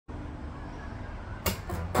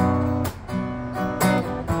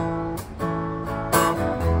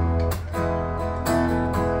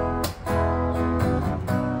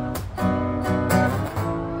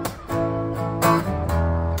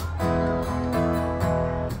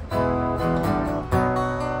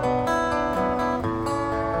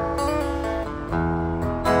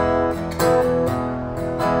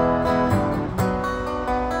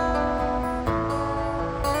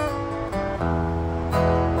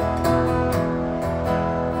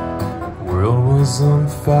was on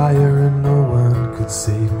fire and no one could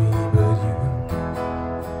save me but you.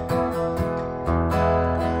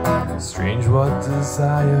 Strange what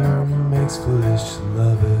desire makes foolish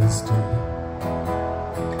lovers do.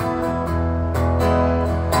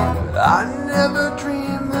 But I never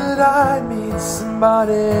dreamed that I'd meet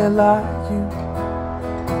somebody like you.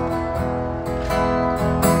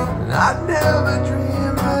 And I never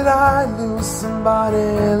dreamed that I'd lose somebody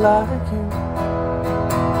like you.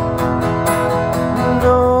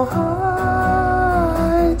 No,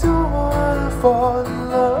 I don't wanna fall in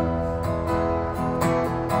love.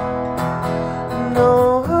 No,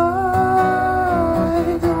 I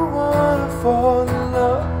don't wanna fall in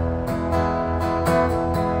love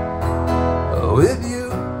with you.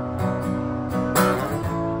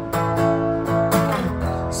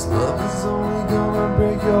 This love is only gonna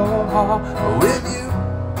break your heart with you.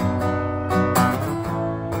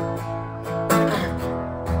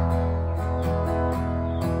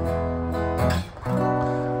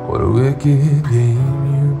 What a wicked game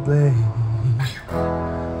you play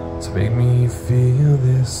to make me feel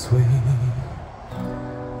this way.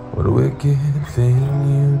 What a wicked thing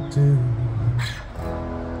you do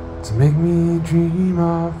to make me dream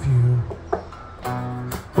of you.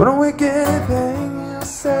 What a wicked thing you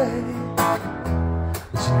say,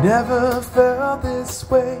 that you never felt this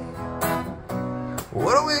way.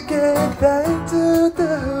 What a wicked thing to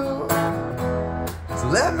do, so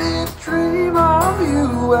let me dream of you.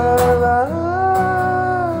 Well, I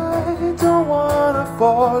don't wanna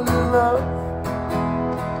fall in love.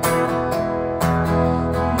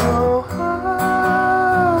 No,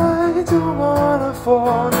 I don't wanna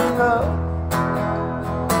fall in love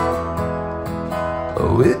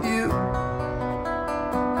with you.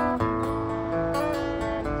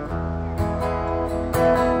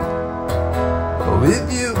 With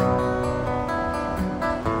you.